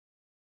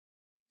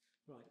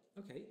Right,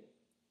 okay.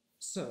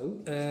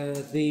 So,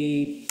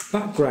 the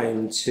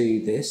background to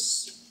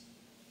this,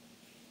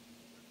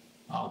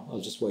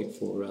 I'll just wait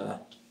for, oh,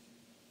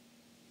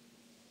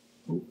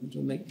 how do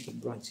I make the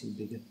writing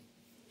bigger?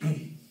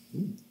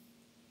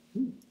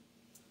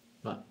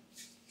 Right,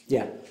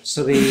 yeah,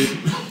 so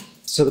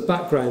the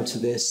background to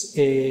this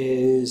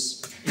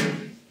is,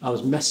 I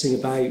was messing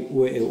about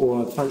with,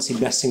 or I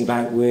fancied messing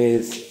about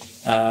with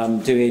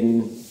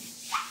doing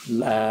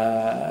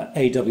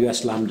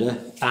AWS Lambda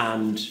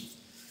and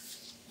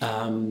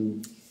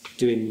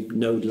doing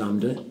Node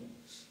Lambda.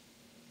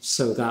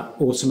 So that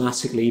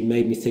automatically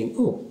made me think,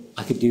 oh,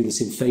 I could do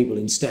this in Fable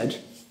instead.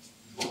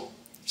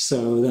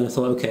 So then I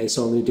thought, okay,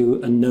 so I'm going to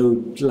do a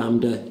Node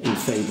Lambda in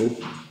Fable.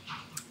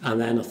 And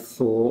then I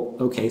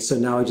thought, okay, so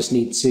now I just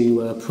need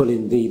to pull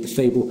in the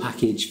Fable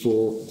package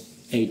for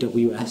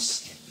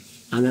AWS.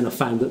 And then I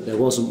found that there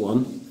wasn't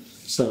one.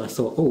 So I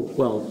thought, oh,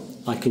 well,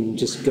 I can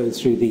just go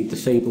through the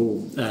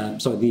Fable,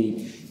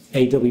 the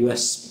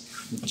AWS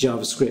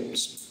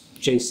JavaScript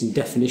JSON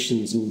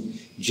definitions and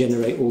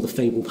generate all the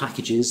Fable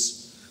packages.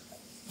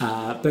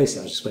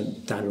 Basically, I just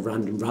went down a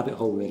random rabbit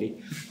hole,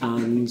 really.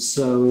 And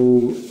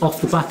so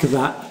off the back of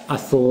that, I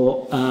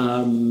thought,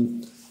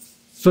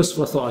 first of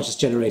all, I thought I'd just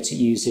generate it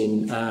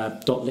using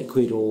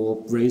 .liquid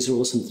or Razor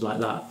or something like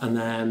that. And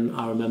then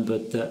I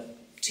remembered that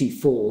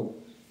T4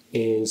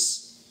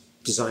 is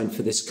designed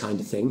for this kind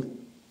of thing.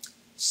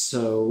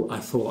 So I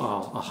thought,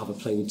 oh, I'll have a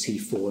play with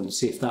T4 and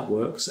see if that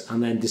works.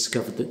 And then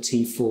discovered that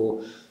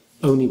T4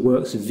 only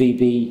works with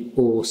VB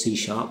or C#.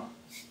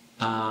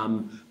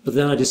 But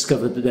then I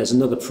discovered that there's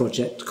another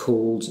project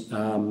called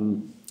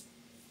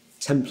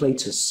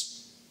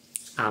Templatus.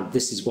 And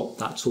this is what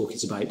that talk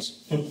is about.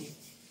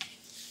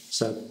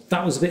 So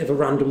that was a bit of a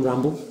random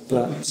ramble,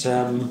 but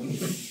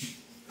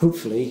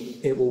hopefully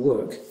it will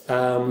work.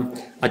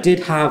 I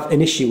did have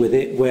an issue with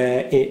it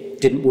where it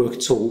didn't work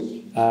at all,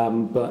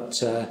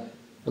 but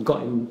I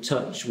got in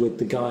touch with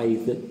the guy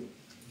that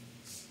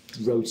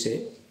wrote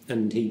it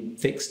and he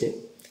fixed it.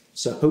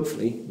 So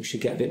hopefully we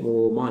should get a bit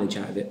more mileage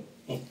out of it.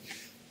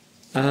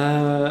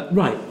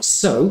 Right,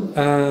 so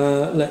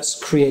let's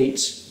create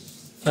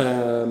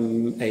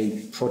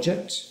a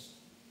project.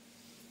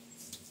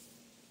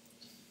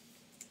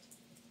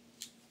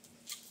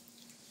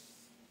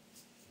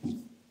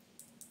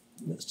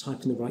 Let's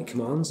type in the right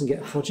commands and get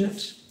a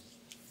project.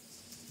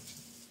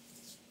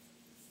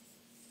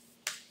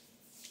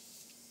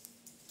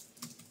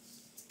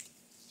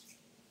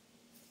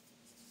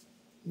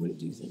 Will it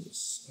do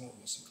things? Oh,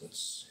 so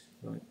close.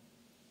 Right.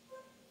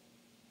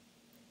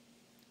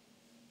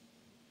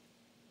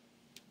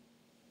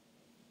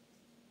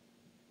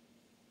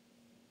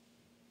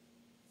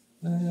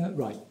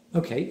 Right,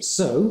 okay,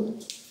 so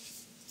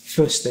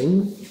first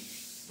thing,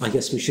 I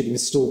guess we should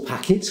install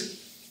Packet.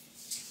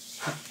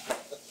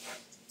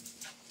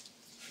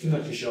 You can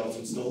actually show off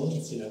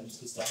installing, you know, the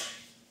stuff.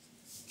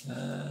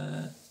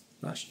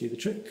 That should do the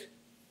trick,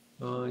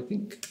 I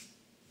think.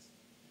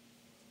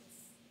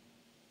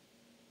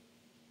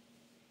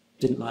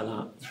 Didn't like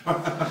that.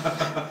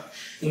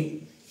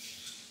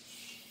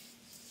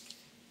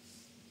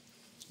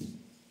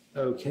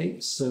 Okay,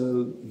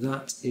 so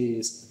that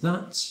is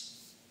that.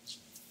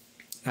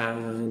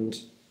 And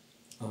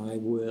I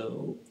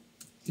will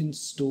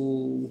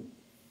install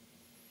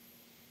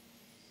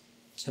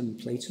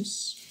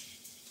Templatus.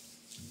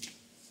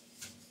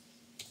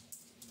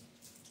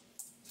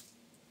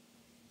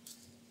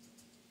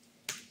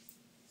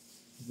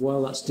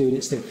 While that's doing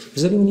its thing.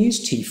 Has anyone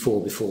used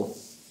T4 before?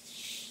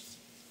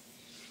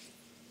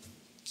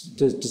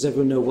 Does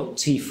everyone know what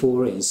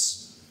T4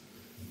 is?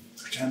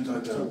 Pretend I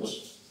don't,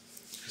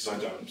 because I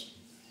don't.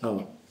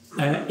 Oh,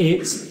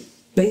 it's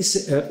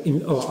basic.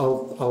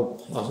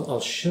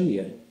 I'll show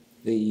you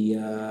the.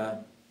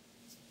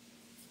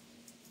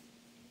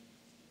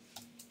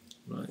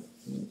 Right.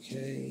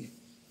 Okay.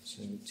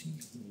 So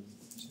T4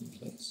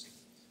 templates.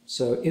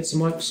 So it's a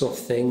Microsoft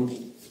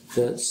thing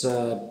that's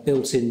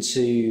built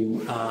into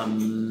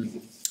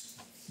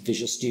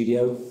Visual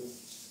Studio,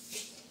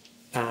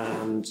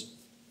 and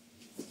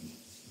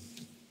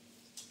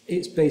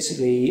it's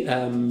basically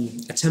a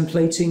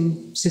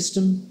templating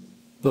system,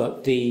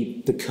 but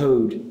the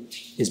code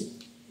is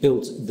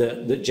built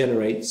that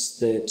generates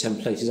the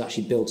template is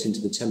actually built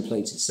into the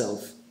template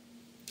itself.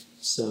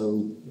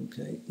 So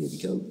okay, here we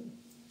go.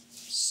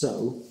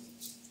 So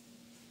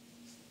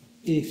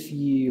if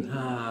you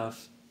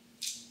have,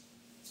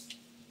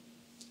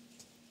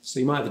 so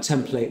you might have a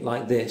template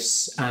like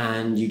this,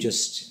 and you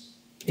just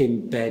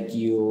embed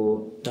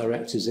your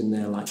directives in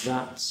there like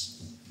that.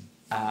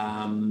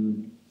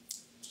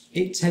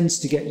 It tends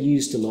to get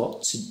used a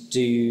lot to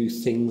do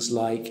things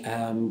like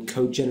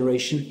code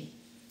generation.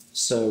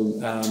 So,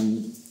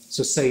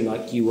 so say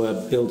like you were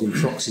building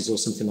proxies or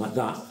something like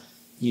that,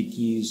 you'd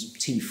use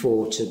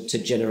T4 to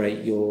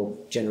generate your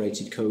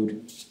generated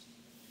code.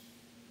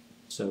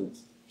 So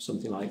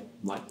something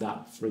like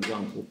that, for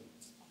example.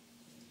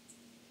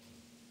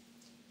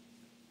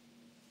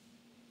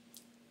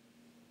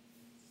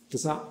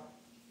 Does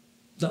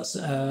that's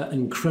an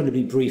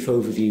incredibly brief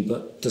overview,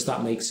 but does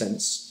that make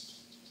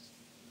sense?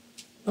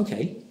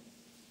 Okay,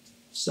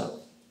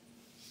 so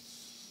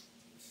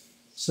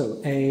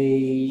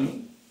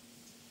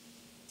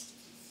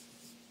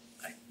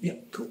yeah,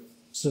 cool.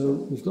 So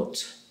we've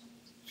got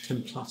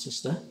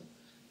templatus there.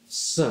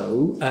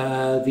 So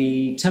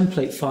the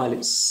template file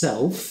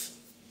itself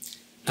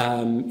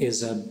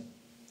has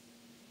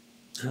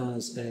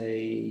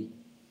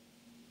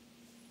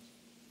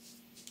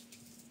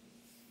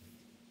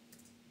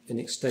an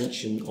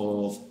extension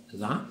of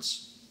that,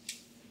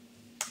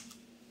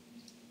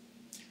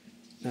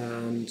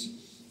 and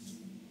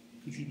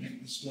could you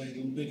make this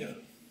ladle bigger?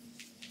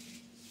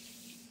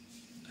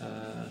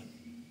 Can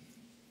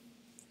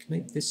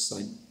make this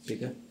side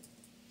bigger.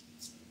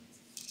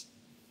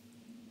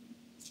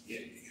 Yeah.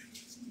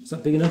 Is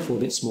that big enough or a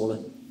bit smaller?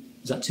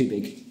 Is that too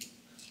big?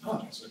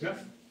 Oh, that's okay.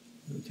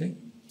 Okay.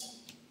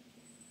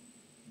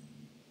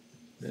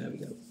 There we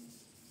go.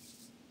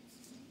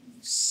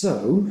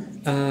 So,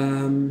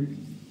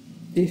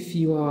 if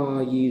you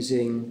are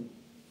using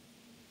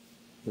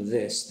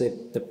this,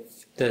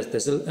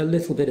 there's a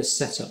little bit of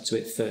setup to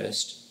it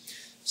first.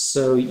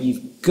 So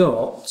you've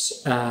got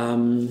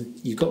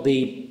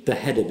the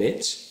header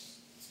bit.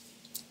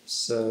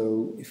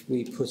 So if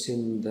we put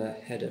in the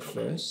header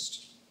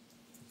first,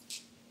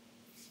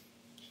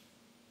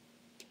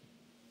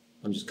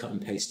 I'm just cut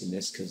and pasting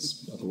this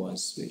because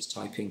otherwise it's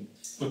typing.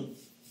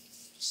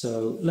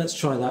 So let's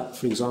try that,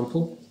 for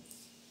example.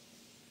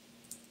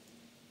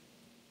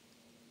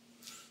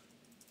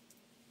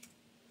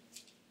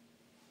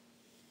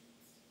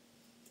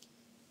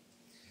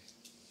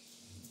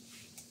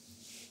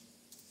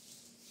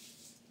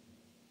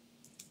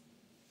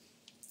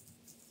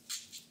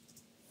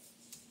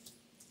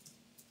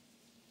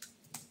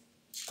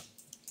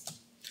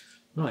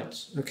 Right,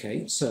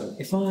 okay, so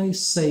if I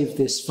save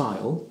this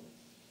file,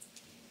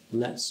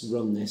 let's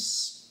run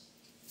this.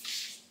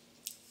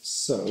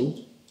 So,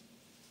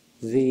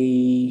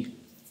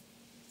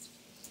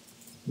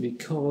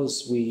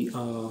 because we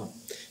are,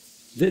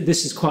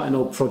 this is quite an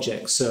old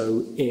project,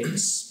 so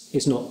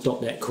it's not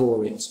 .NET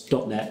Core, it's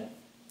 .NET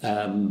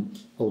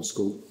old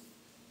school.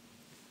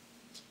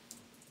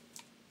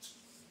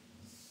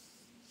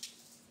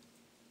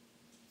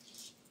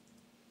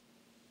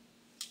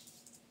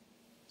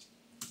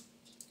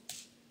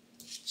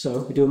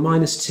 So we do a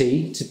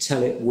 -T to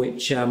tell it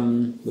which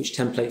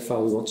template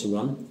file we want to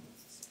run,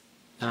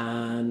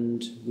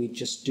 and we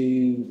just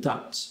do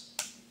that.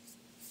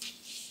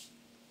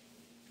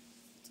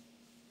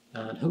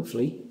 And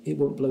hopefully it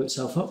won't blow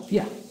itself up.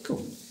 Yeah,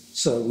 cool.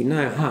 So we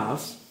now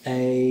have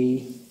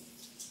a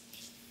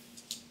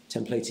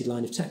templated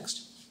line of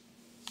text.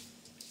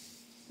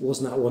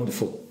 Wasn't that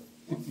wonderful?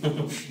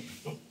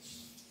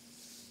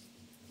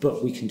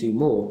 But we can do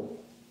more.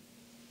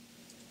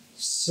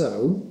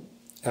 So,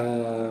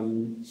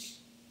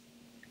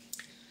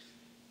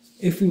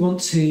 if we want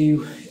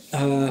to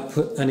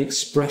put an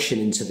expression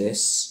into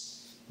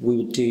this, we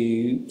would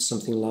do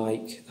something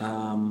like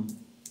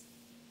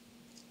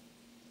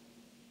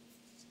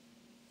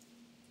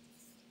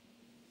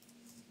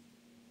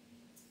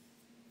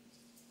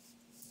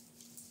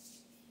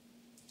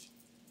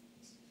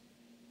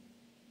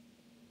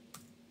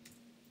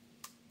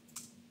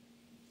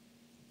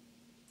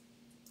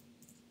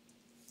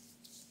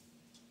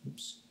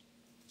oops.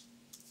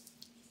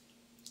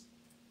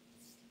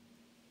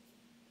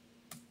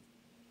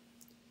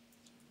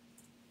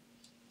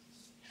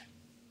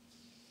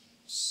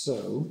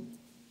 So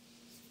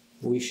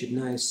we should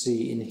now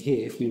see in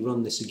here, if we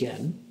run this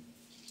again,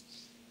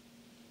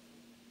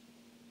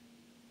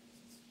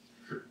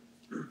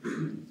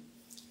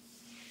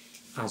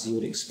 as you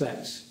would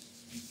expect.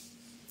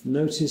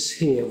 Notice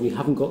here we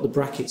haven't got the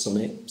brackets on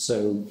it,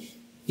 so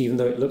even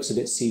though it looks a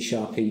bit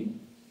C-sharpy,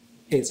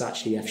 it's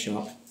actually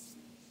F-sharp,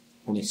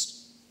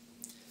 honest.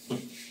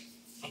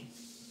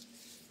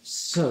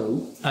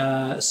 So,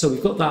 so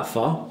we've got that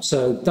far,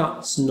 so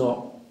that's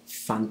not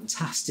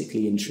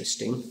fantastically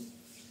interesting,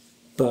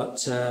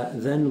 but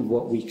then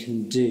what we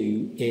can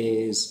do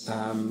is,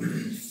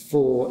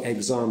 for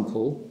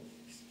example,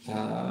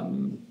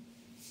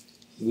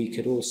 we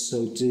could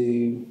also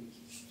do,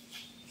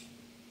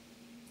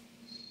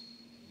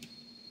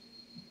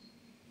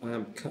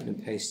 I'm cutting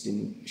and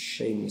pasting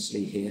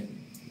shamelessly here,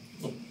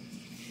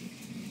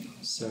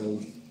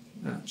 so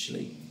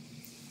actually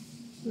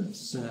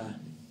let's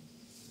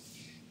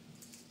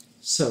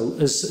so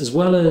as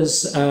well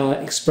as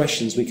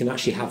expressions, we can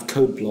actually have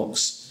code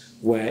blocks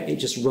where it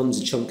just runs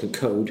a chunk of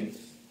code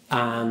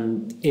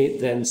and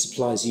it then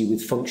supplies you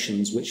with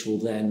functions which will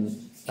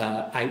then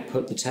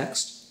output the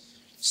text.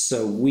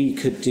 So we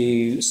could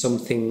do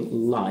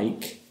something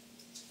like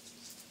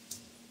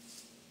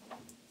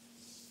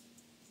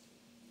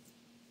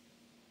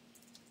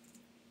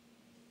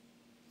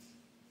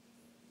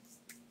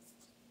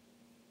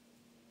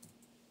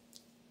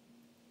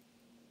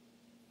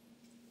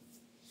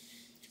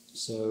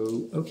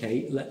so,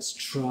 okay, let's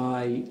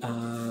try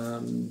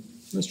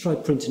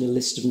printing a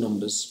list of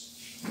numbers.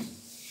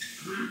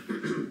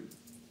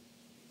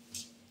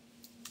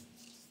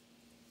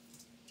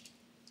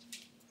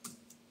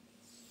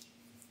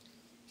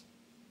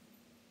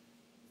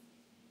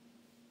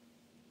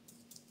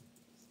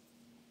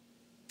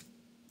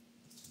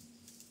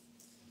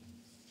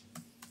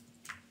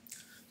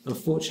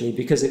 Unfortunately,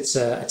 because it's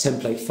a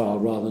template file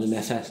rather than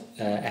an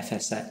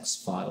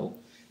FSX file,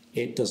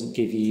 it doesn't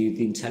give you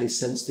the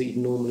IntelliSense that you'd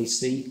normally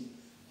see.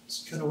 I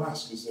was going to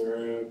ask, is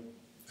there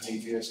any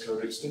VS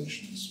Code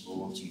extensions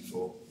for T4?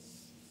 Or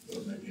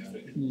maybe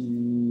added?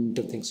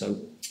 Don't think so.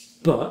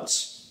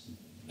 But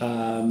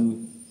I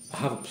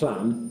have a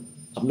plan.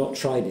 I've not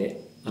tried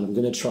it, and I'm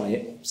going to try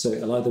it. So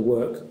it'll either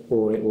work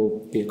or it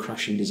will be a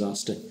crashing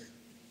disaster.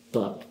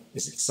 But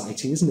it's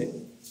exciting, isn't it?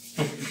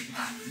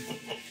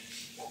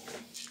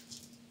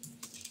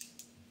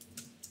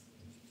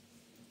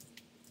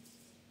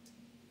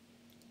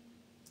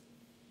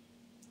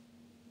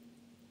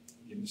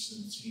 You're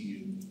missing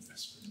T in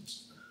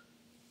Esperance.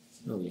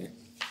 Oh, yeah.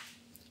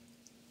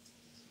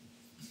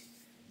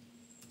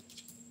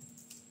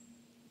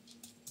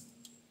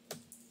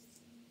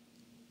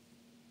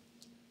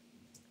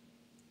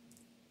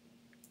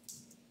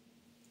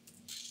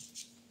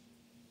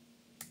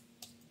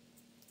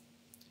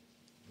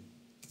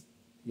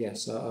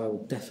 Yes, I'll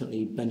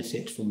definitely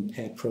benefit from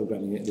pair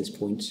programming at this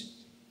point.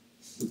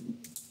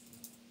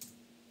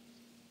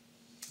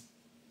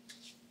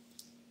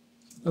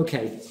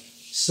 Okay,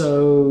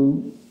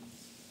 so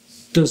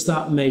does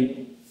that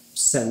make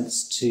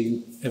sense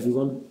to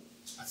everyone?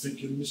 I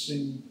think you're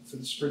missing for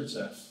the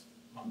sprintf,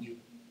 aren't you?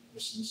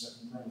 Missing the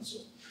second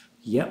parameter.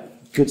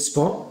 Yep, good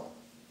spot.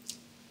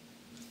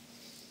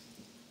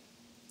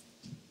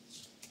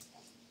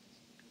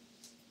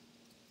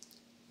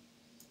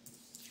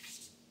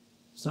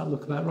 Does that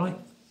look about right?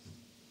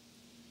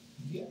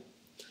 Yeah.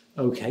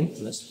 Okay,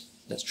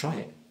 let's try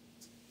it.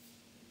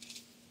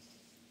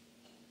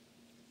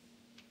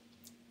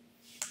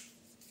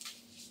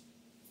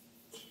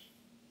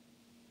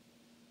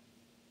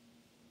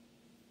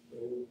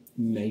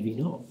 Maybe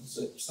not. Is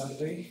it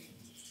Saturday?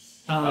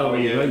 Oh,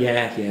 yeah.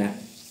 Yeah.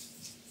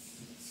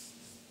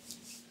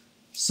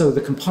 So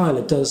the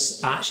compiler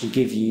does actually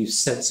give you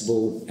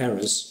sensible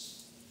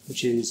errors,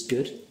 which is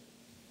good.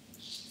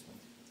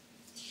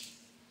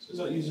 So is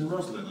that using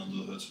Roslyn under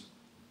the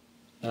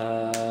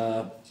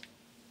hood?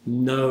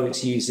 No,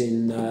 it's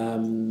using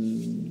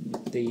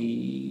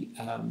the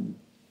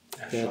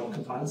F-sharp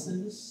compilers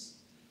in this?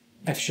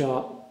 F#.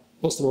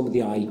 What's the one with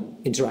the I?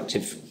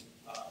 Interactive.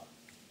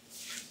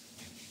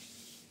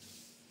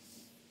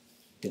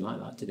 Didn't like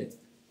that, did it?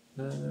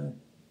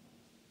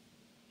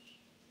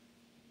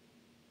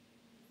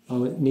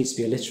 Oh, it needs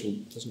to be a literal,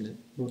 doesn't it?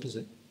 What is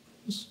it?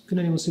 Can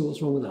anyone see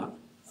what's wrong with that?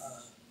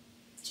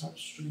 Type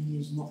string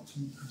is not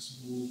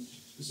compatible.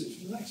 Is it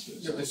for the next bit?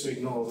 Yeah, let's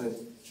ignore the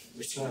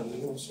return,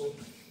 you know, so.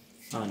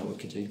 I know what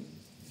we could do.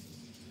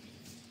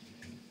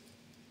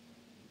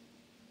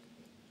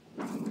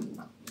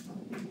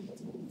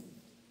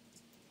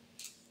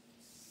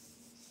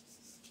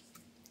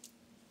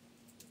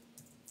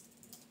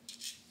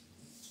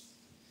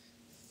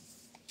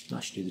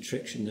 That should do the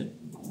trick, shouldn't it?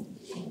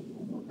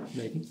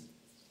 Maybe.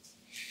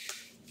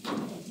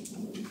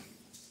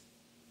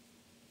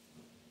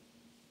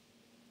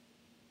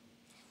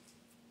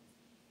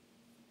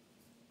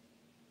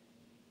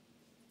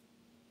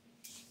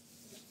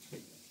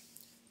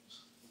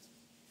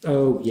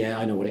 Oh, yeah,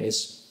 I know what it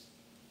is.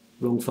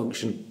 Wrong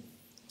function.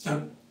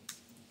 Oh.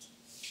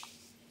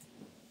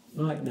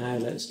 Right, now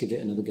let's give it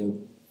another go.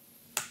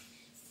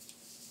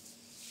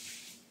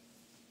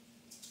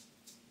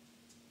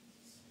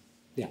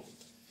 Yeah,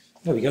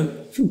 there we go.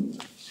 Phew.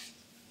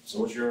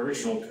 So what's your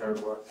original code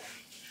work?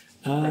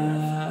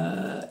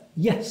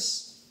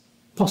 Yes,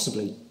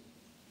 possibly,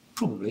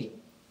 probably.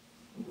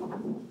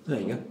 There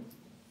you go.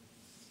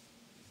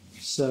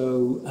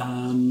 So,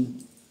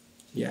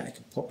 yeah, I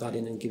could pop that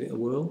in and give it a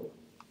whirl.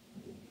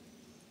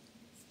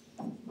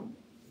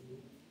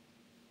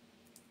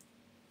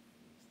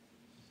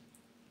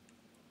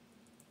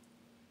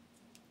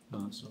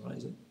 Oh, that's all right,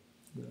 is it?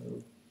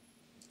 No.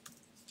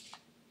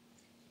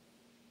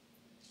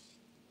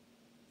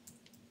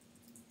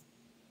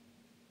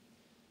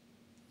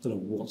 Don't know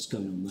what's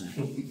going on there.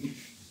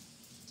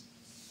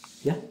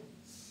 Yeah?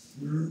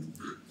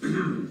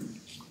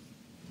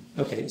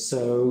 Okay,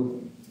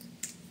 so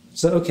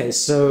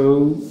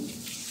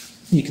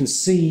you can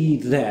see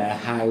there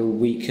how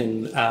we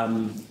can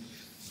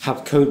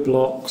have code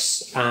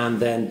blocks and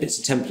then bits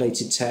of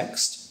templated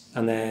text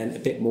and then a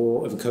bit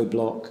more of a code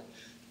block.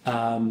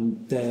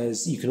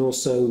 You can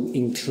also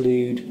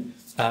include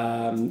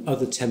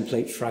other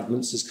template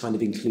fragments as kind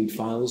of include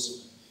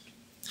files.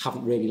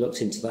 Haven't really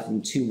looked into that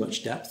in too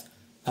much depth.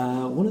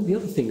 One of the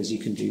other things you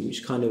can do,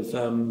 which kind of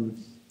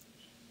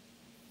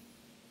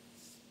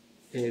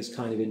is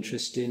kind of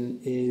interesting,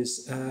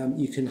 is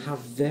you can have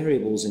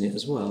variables in it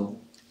as well.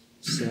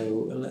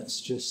 So let's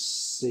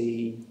just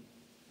see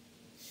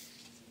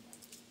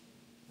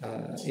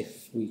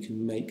if we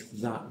can make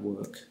that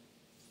work.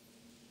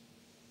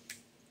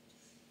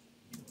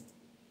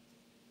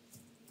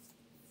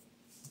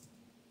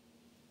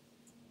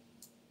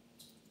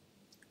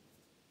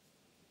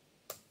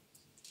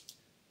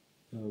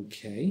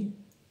 Okay.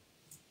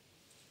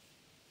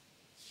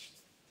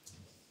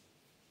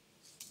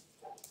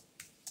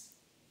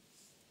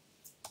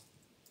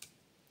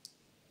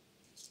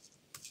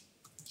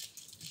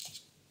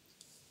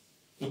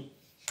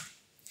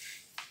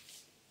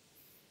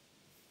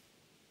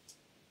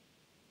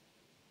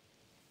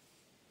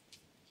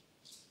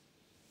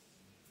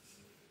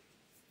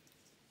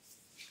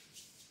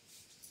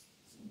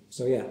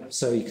 So yeah,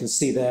 so you can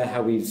see there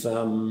how we've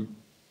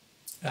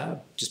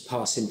just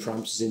passed in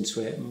parameters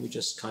into it, and we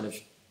just kind of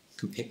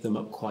can pick them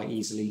up quite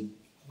easily.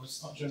 Well,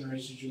 it's not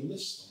generated your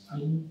list on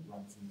that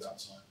run through that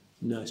time.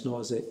 No, it's not,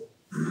 is it?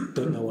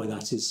 Don't know why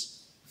that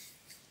is.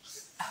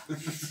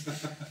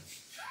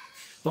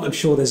 But I'm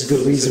sure there's a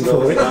good reason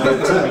for it.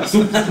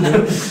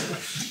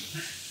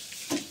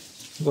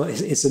 Well,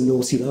 it's a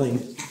naughty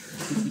line.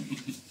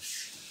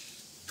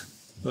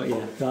 But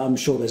yeah, I'm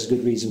sure there's a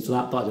good reason for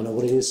that, but I don't know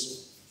what it is.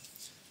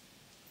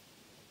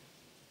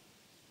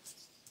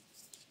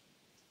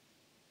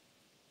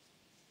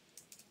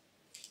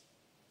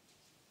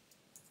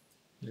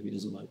 Maybe it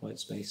doesn't like white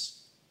space.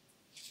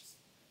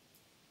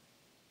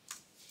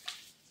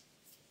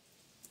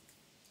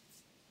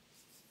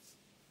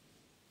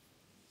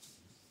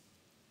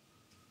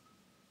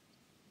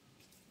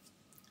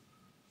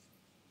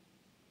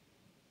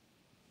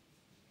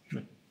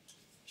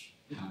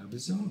 How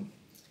bizarre.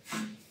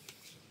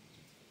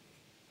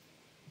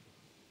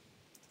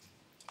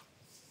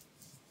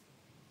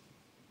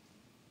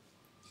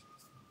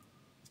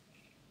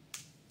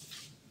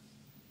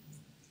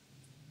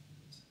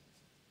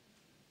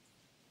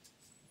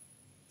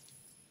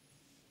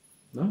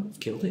 No,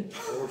 killed it.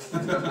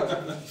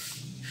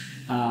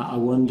 I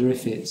wonder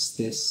if it's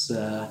this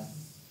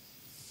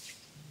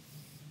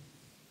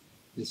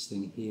this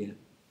thing here.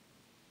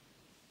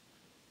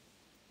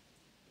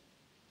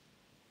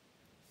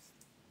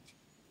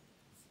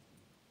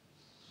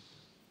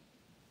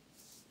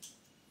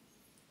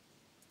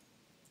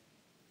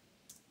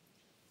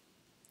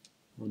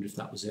 I wonder if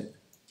that was it.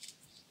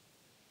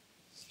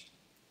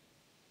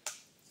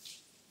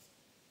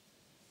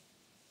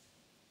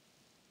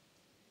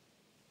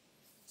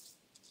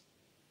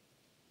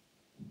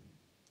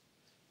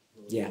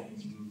 Yeah.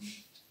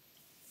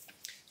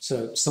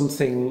 So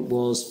something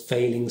was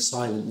failing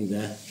silently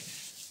there.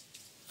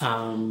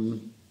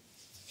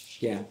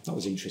 Yeah, that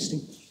was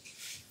interesting.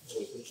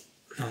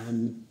 Yeah, I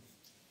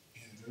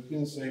was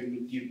going to say,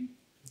 would you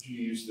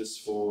use this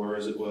for,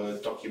 as it were,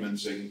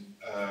 documenting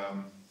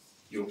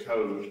your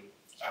code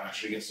and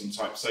actually get some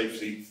type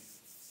safety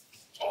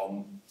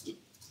on the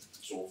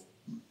sort of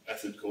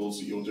method calls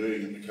that you're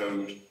doing in the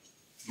code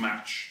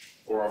match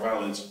or are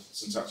valid,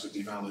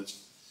 syntactically valid?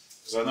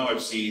 Because I know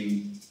I've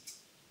seen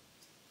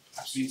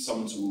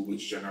some tool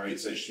which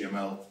generates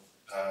HTML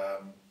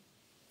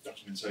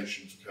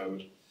documentation for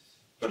code,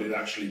 but it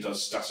actually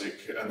does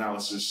static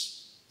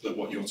analysis that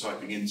what you're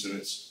typing into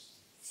it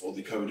for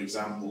the code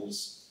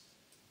examples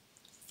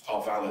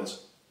are valid.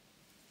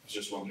 I was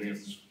just wondering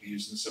if it's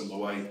used in a similar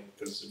way,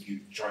 because if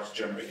you try to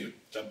generate your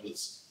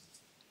templates.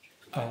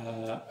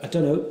 I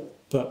don't know,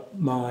 but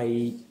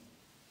my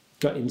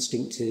gut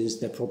instinct is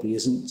there probably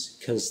isn't,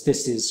 because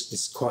this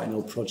is quite an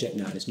old project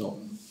now. It's not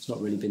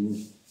really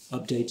been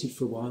updated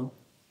for a while.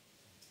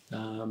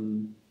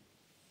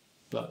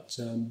 But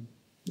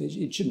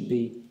it shouldn't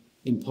be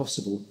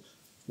impossible.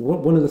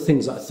 One of the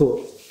things that I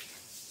thought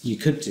you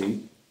could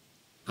do,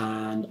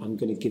 and I'm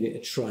going to give it a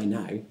try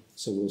now,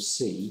 so we'll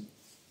see,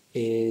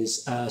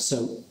 is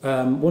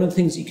one of the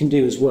things you can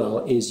do as well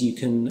is you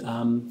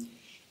can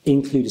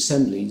include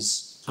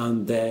assemblies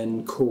and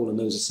then call on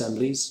those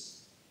assemblies.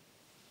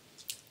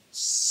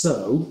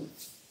 So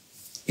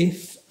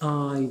if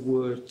I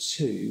were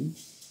to,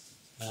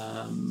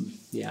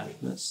 yeah,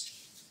 let's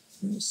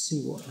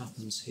see what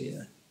happens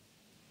here.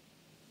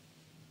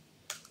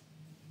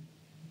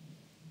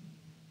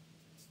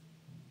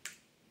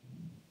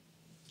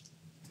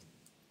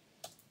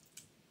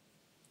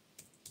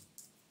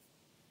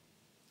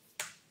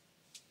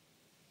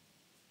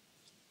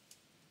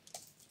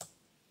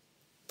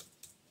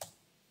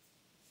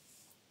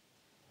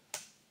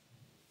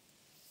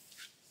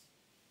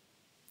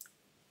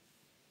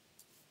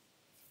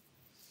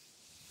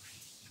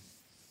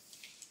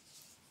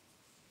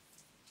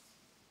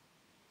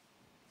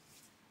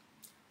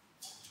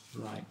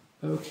 Right,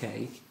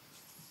 okay.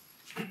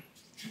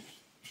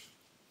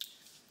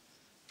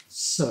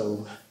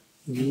 So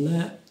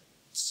let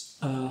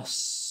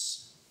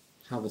us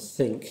have a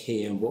think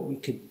here what we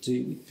could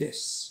do with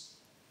this.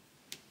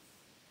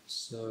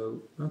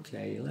 So,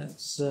 okay,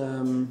 let's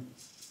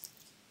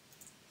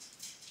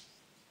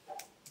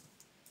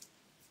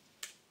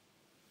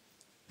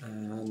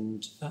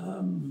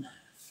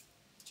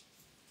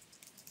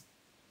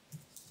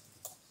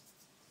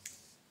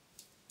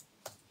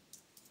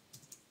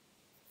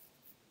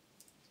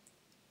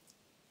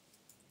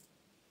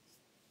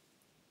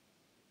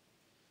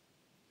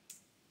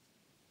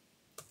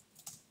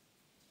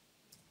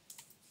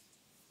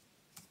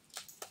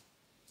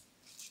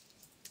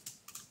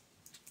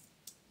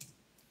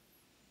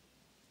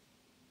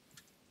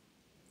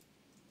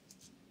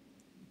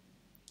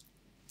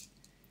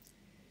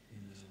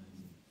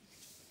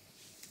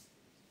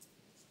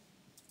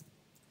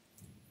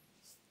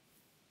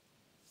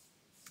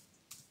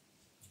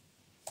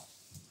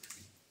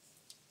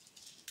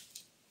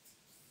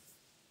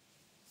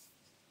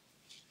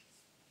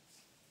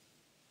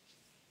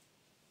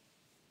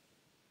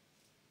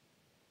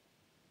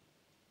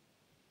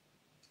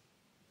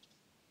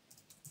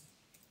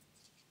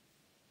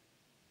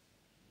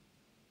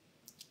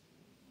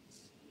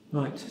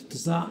Right,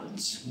 does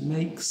that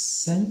make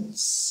sense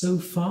so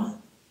far?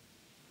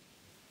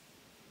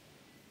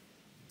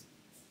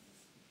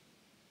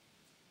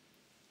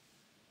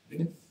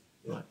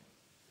 Right.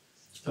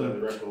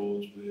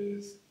 Records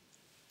with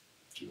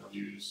two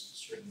values,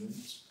 string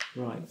names.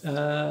 Right.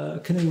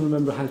 Can anyone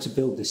remember how to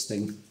build this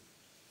thing?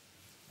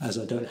 As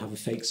I don't have a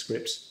fake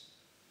script.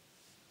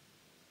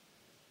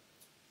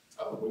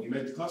 Oh, well, you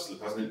made the class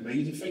look, hasn't it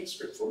made a fake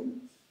script for you?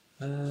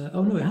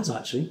 Oh no, it has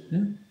actually.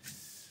 Yeah.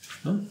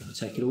 Oh, I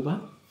take it all back.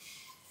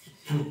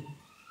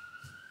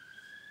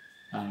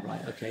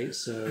 Right. Okay.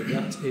 So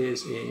that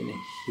is in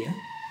here.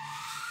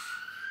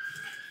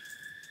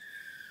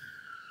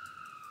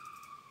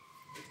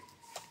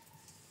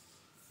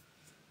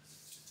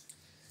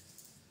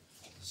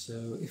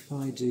 So if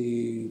I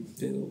do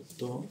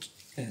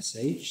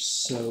build.sh,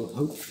 so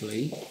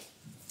hopefully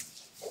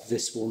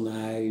this will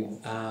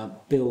now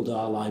build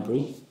our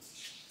library.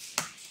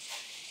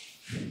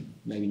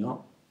 Maybe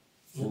not.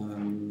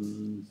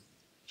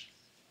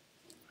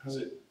 Has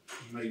it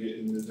made it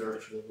in the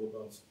direction of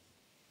above?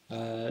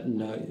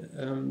 No,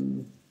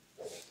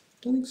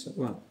 don't think so.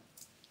 Well,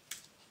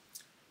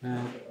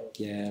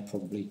 yeah,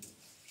 probably.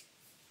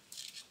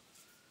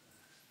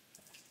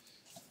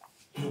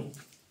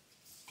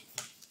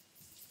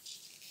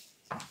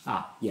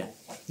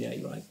 Yeah,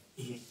 you're right.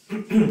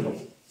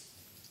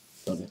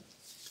 Got it.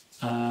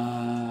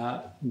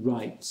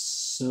 Right,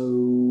 so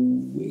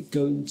we're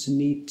going to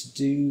need to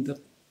do the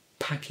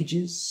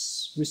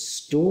packages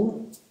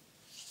restore.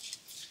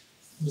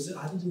 Was it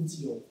added into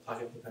your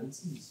packet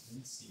dependencies? I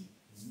didn't see it.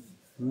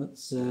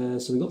 That's,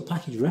 so we've got the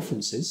package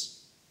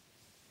references,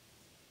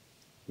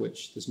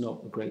 which there's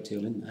not a great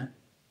deal in there.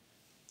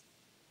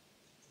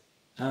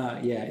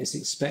 Yeah, it's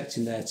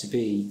expecting there to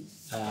be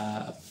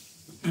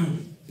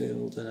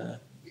build and a...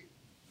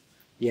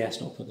 Yeah,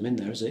 it's not put them in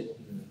there, is it?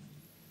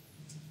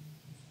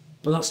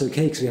 But that's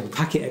okay because we have a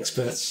packet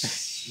expert.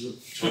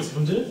 Try to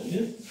come do it,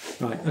 yeah.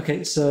 Right,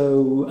 okay,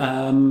 so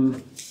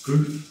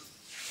Group.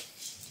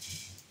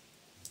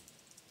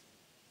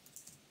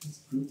 Is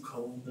group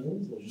colon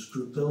build or just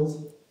group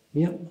build?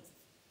 yep.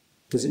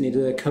 Does it need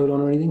a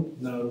colon or anything?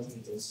 No, I don't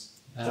think it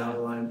does.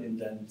 Downline,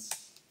 indent,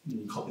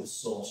 you copy the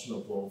source from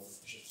above,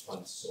 you should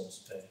find the source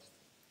pair.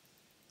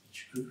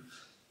 Each group.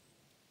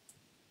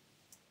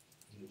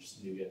 You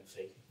just new get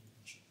fake.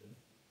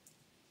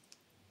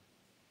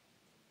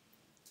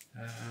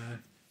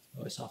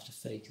 Oh, it's after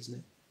fake, isn't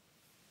it?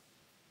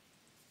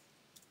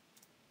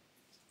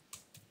 I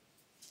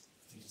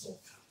think it's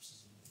all caps,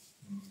 isn't it?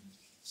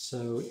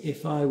 So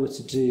if I were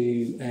to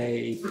do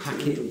a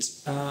packet,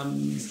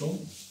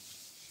 Install.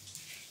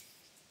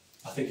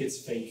 I think it's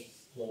fake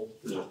all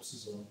caps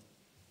as well.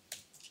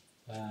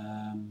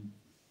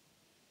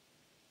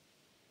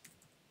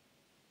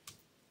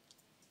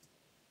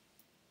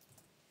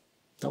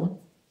 that one?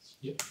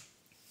 Yep.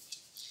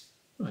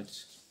 Right.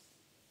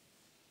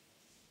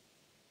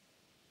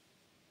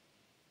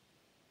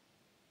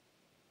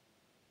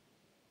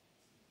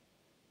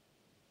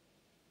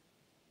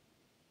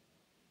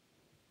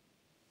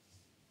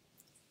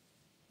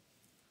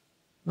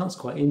 That's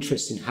quite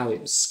interesting how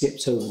it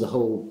skipped over the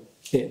whole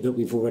bit that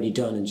we've already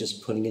done and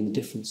just putting in the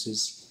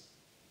differences.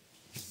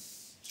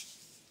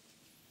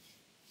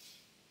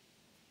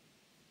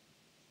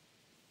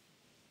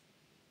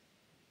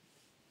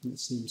 It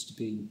seems to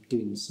be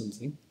doing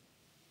something.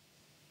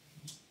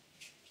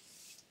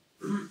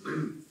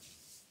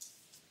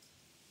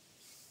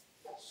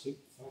 Super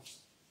fast.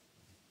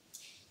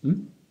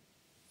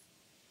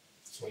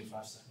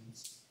 25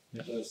 seconds.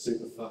 Yeah. That's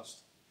super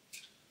fast.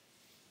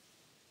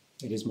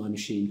 It is my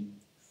machine,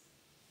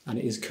 and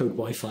it is code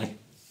Wi-Fi.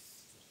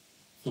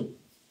 The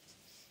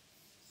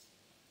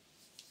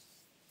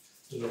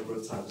number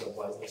of times I've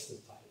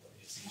whitelisted that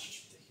is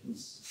just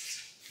ridiculous.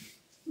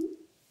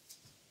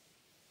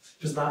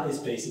 Because that is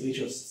basically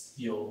just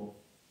your,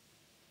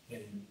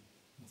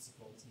 what's it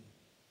called?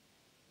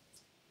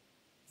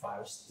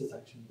 Virus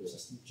detection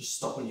system. Just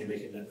stop when you're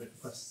making network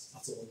requests.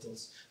 That's all it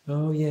does.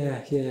 Oh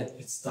yeah, yeah.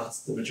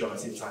 That's the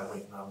majority of the time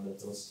right now that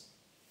it does.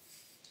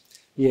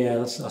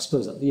 Yeah, I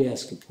suppose that, yeah,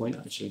 that's a good point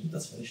actually.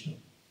 That's finished now.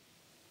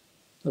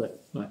 Okay,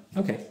 right,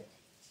 okay.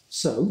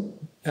 So,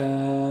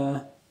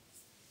 but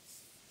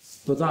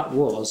that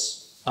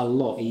was a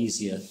lot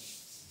easier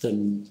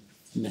than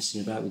messing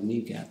about with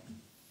NuGet.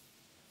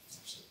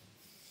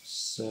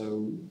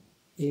 So,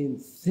 in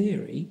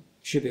theory, you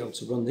should be able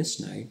to run this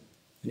now, and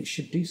it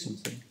should do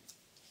something.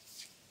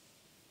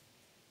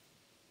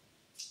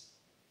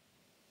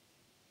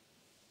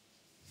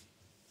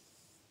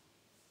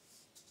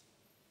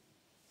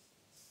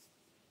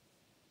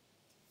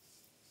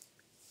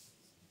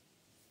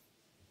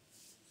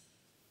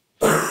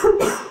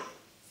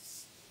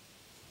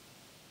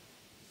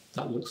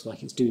 That looks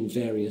like it's doing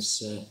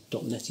various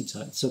 .NET-y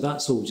type. So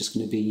that's all just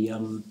going to be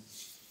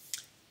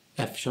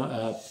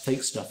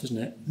fake stuff, isn't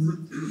it?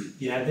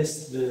 Yeah,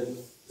 the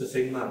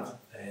thing that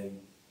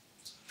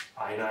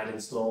Ionide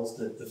installs,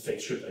 the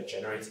fake script that it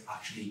generates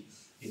actually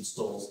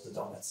installs the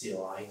 .NET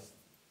CLI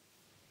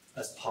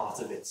as part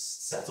of its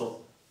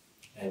setup.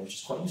 which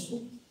is quite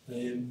useful.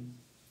 Yeah.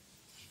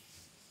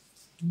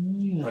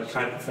 I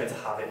kind of prefer to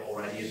have it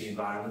already in the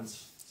environment.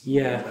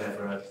 Yeah.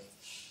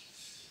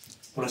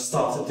 When I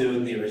started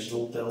doing the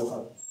original build,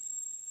 I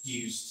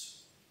used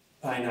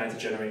i9 to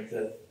generate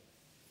the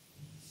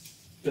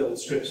build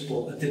scripts,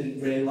 but I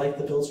didn't really like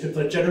the build script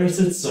I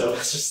generated, so I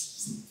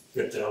just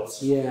ripped it out.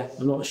 Yeah,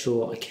 I'm not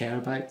sure I care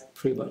about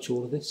pretty much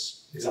all of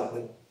this.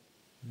 Exactly.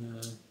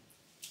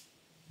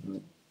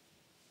 Right.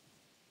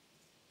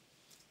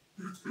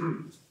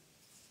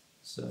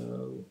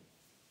 So,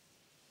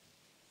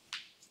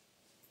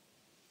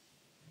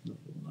 not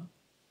all that.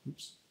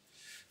 Oops.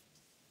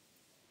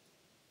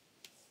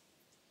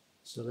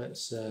 So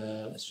let's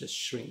just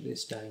shrink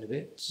this down a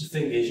bit. The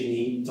thing is, you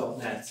need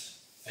 .NET,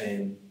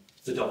 the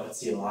 .NET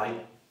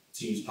CLI,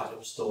 to use packet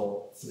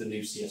restore for the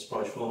new CS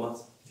project format.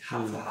 You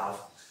have to have.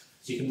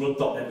 So you can run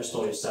 .NET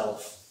restore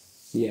yourself.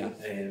 Yeah.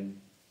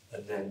 And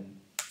then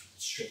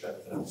strip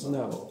everything else.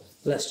 No,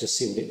 let's just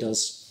see what it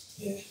does.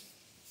 Yeah.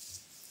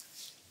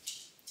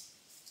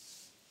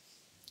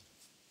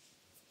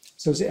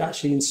 So is it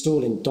actually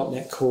installing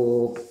 .NET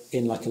Core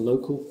in like a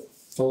local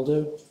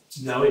folder?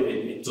 No,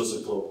 it does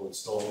a global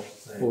install.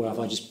 Or have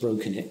I just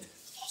broken it?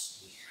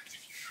 Possibly.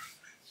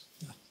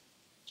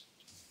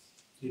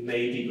 It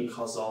may be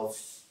because of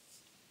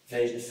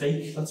version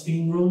fake that's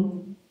being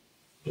run,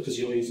 because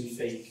you're using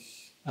fake.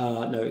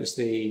 No, it's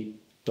the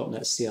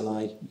 .NET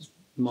CLI.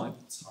 Might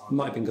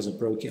have been because I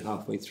broke it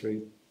halfway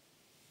through.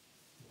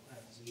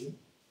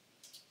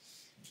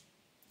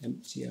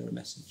 Empty error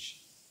message.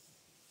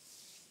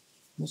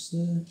 What's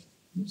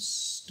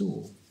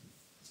store?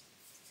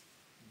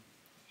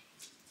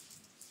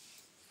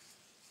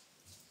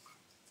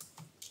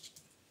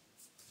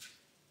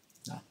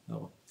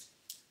 Oh,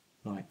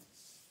 right.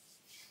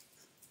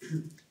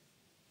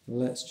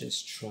 Let's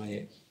just try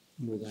it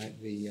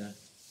without the.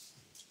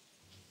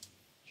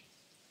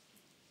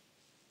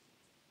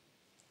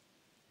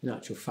 In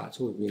actual fact,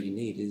 all we really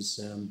need is.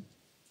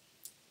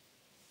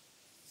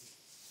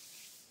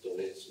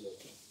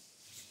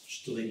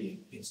 Just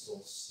delete install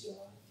CLI.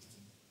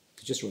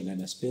 Could just run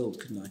MS build,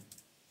 couldn't I?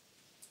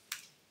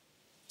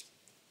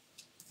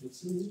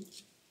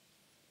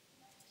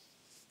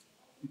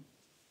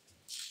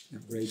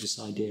 Outrageous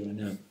idea, I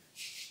know.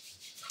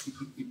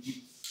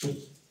 It's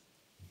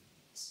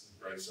a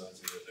great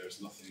idea. There's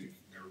nothing that can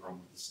go wrong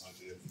with this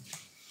idea.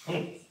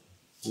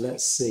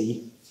 Let's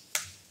see.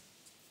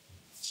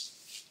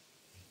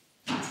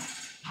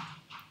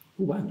 Oh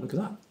wow, look at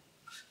that.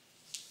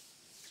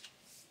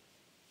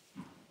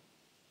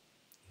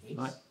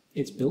 Right,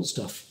 it's built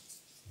stuff.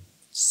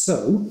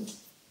 So,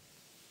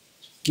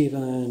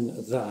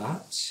 given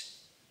that,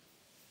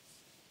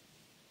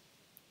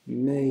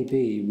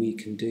 maybe we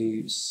can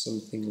do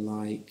something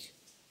like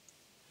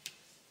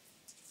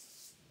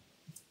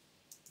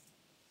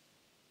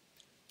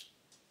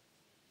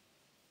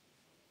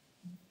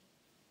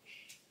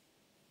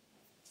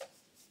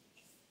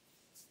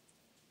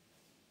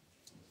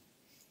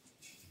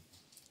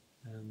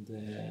and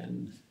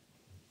then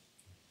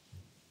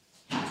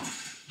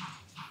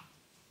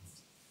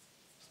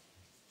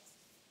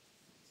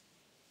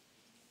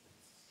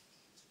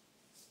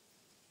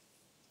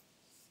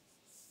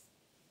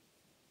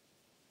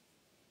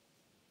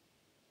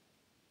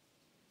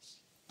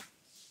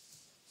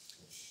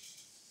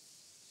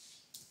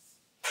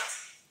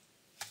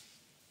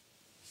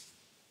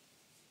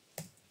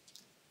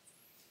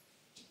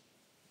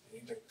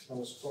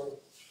Close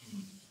quote.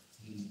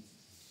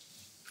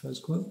 close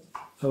quote.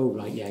 Oh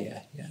right, yeah,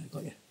 I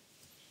got you.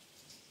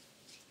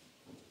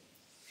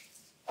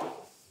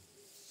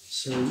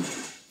 So,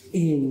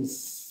 in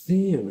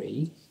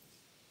theory,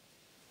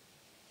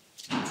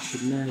 I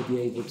should now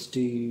be able to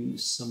do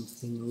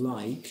something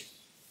like,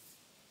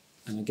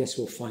 and I guess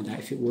we'll find out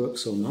if it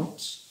works or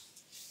not.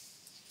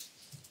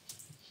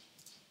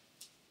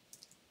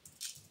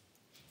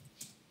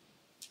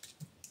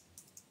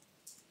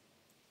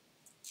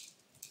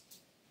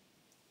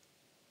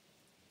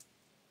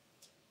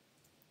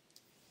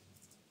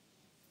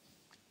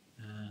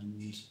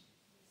 And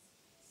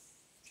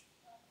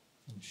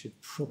I should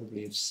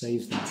probably have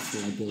saved that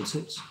before I built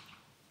it.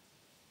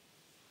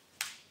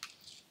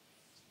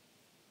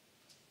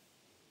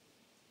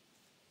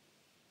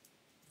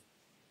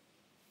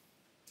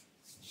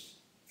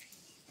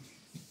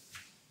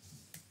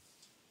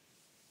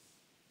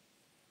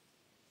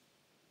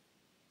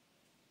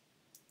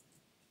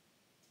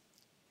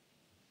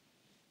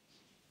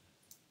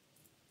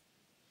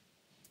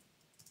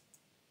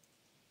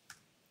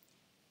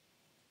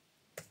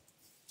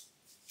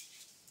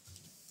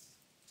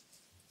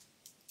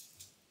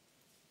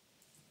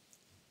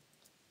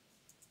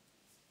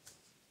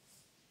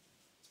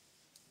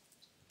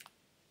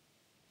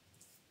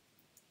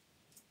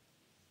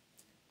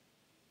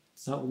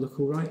 Does that look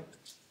all right?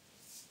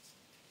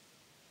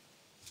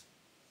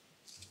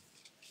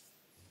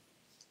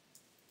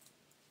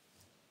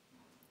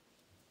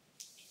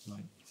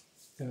 Right.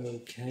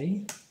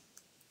 Okay.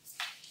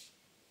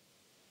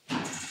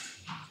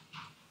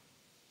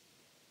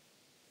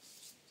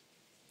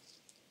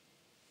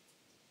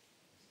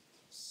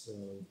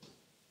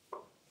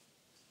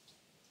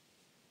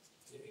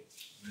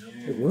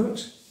 it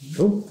worked.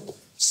 Cool.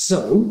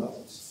 So,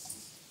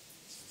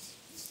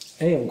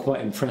 I'm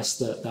quite impressed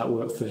that that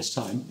worked first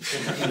time.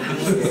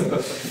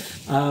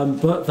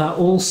 But that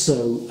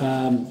also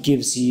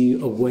gives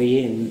you a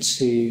way in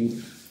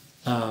to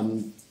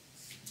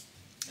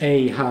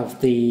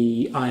have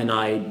the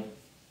INI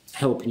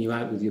helping you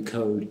out with your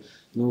code,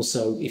 and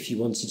also if you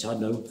wanted to, I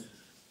don't know,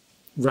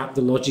 wrap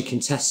the logic in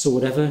tests or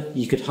whatever,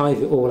 you could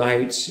hive it all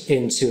out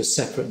into a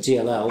separate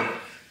DLL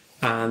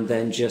and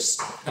then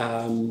just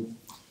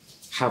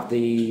have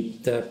the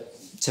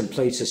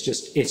templators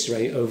just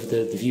iterate over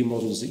the view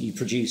models that you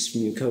produce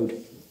from your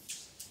code.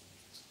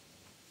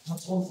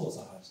 That's one thought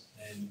I had.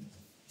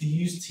 Do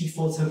you use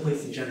T4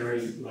 templates to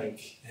generate like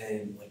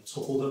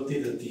tuple, don't they?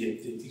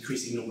 The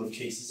increasing number of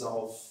cases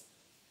of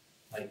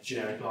like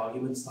generic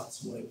arguments.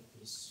 That's what it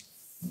was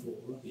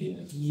for.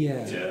 Yeah.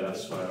 Yeah,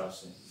 that's why I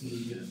was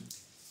thinking.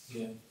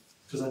 Yeah.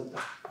 Because I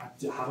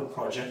have a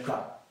project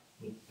that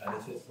would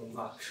benefit from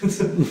that.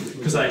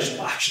 Because I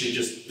actually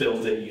just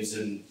build it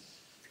using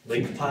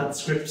LinkPad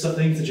scripts, I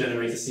think, to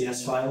generate a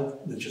CS file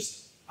and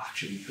just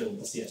actually build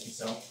the CS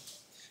myself.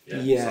 Yeah.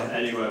 It's like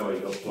anywhere where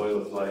you've got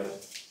boilerplate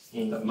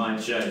that might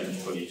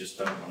change, but you just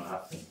don't want to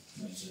happen.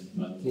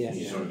 Yeah.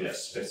 You just want to be able to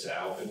spit it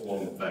out if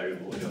one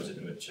variable goes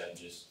into it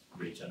changes,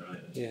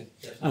 regenerate it. Yeah,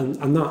 and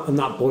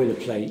that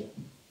boilerplate,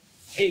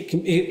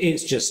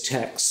 it's just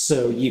text.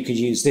 So you could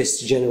use this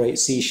to generate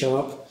C#.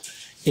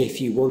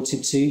 If you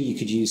wanted to, you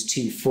could use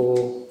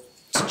T4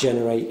 to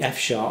generate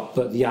F#,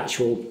 but the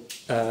actual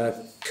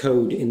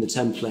code in the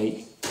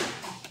template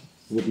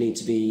would need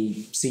to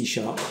be C#.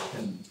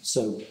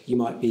 So you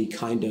might be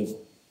kind of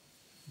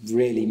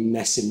really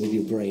messing with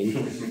your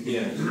brain.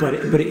 Yeah. But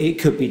it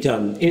could be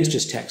done. It's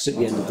just text at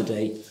the end of the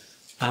day.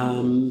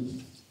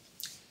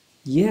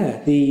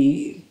 Yeah,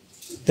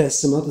 there's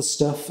some other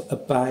stuff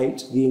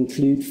about the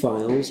include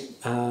files,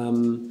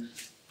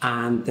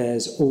 and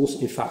there's also,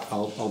 in fact,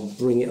 I'll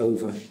bring it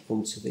over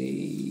onto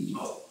the.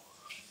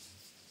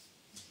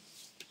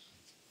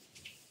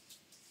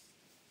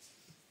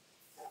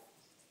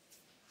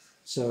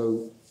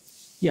 So,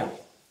 yeah.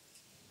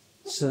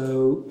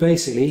 So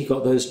basically, you've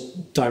got those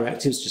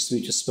directives just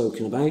we've just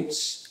spoken about,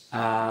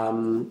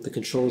 the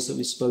controls that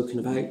we've spoken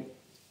about,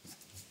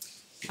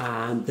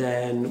 and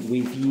then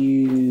we've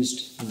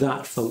used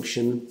that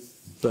function,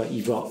 but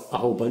you've got a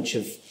whole bunch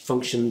of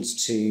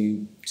functions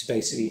to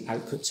basically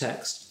output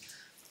text,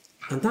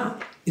 and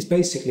that is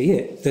basically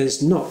it.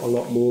 There's not a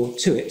lot more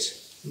to it.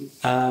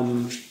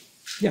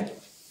 Yeah,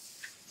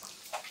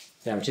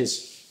 there it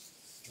is.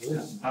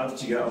 How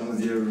did you get on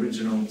with your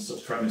original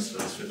sort of premise for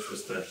this, which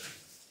was the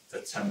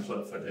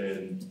template for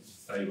doing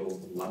Fable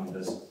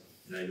lambdas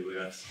in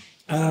AWS?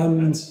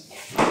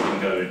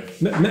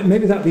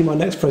 Maybe that'd be my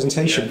next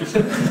presentation.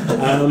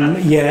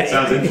 Yeah,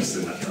 sounds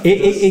interesting.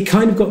 It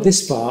kind of got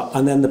this far,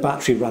 and then the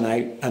battery ran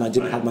out, and I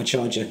didn't have my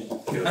charger,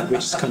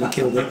 which kind of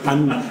killed it.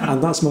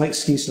 And that's my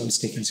excuse, and I'm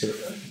sticking to it.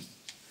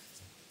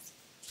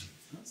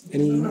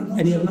 Any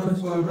other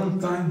questions?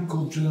 Runtime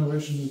code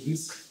generation with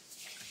this.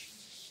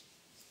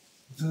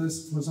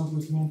 Just, for example,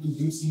 if you want to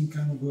do some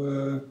kind of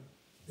a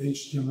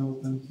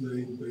HTML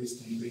template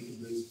based on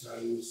database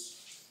values.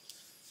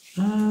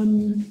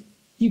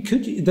 You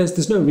could.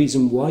 There's no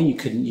reason why you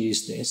couldn't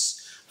use this.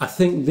 I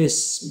think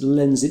this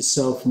lends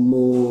itself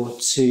more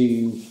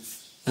to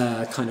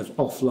kind of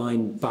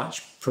offline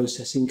batch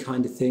processing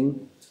kind of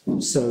thing.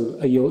 So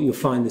you'll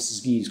find this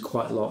is used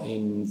quite a lot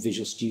in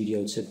Visual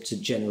Studio to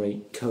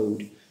generate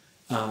code.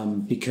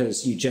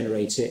 Because you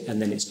generate it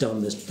and then it's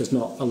done. There's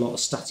not a lot of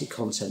static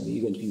content that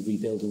you're going to be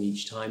rebuilding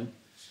each time.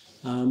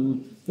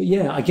 But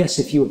yeah, I guess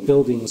if you were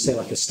building, say,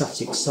 like a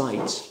static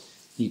site,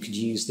 you could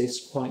use this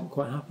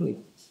quite happily.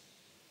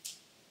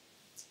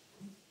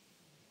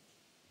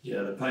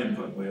 Yeah, the pain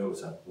point we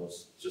always had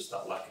was just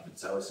that lack of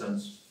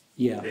IntelliSense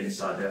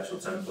inside the actual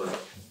template,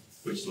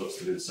 which looks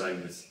to be the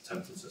same with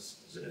templates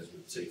as it is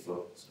with T4.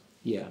 So.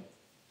 Yeah,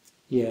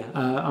 yeah.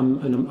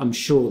 I'm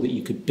sure that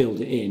you could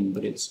build it in,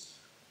 but it's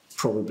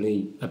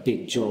probably a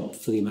big job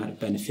for the amount of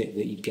benefit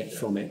that you'd get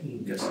from it.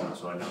 I'm guessing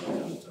that's why now we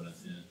haven't done it.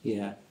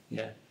 Yeah,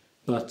 yeah.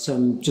 But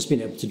just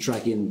being able to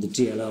drag in the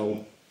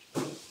DLL,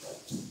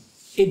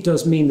 it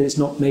does mean that it's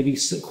not maybe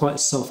quite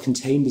as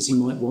self-contained as you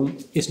might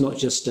want. It's not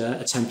just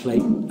a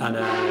template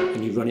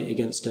and you run it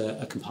against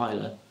a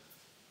compiler.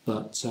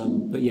 But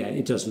yeah,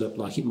 it does look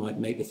like it might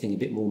make the thing a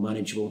bit more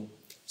manageable,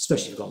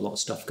 especially if you've got a lot of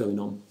stuff going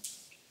on.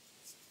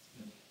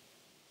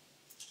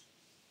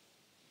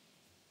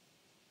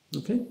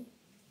 Okay.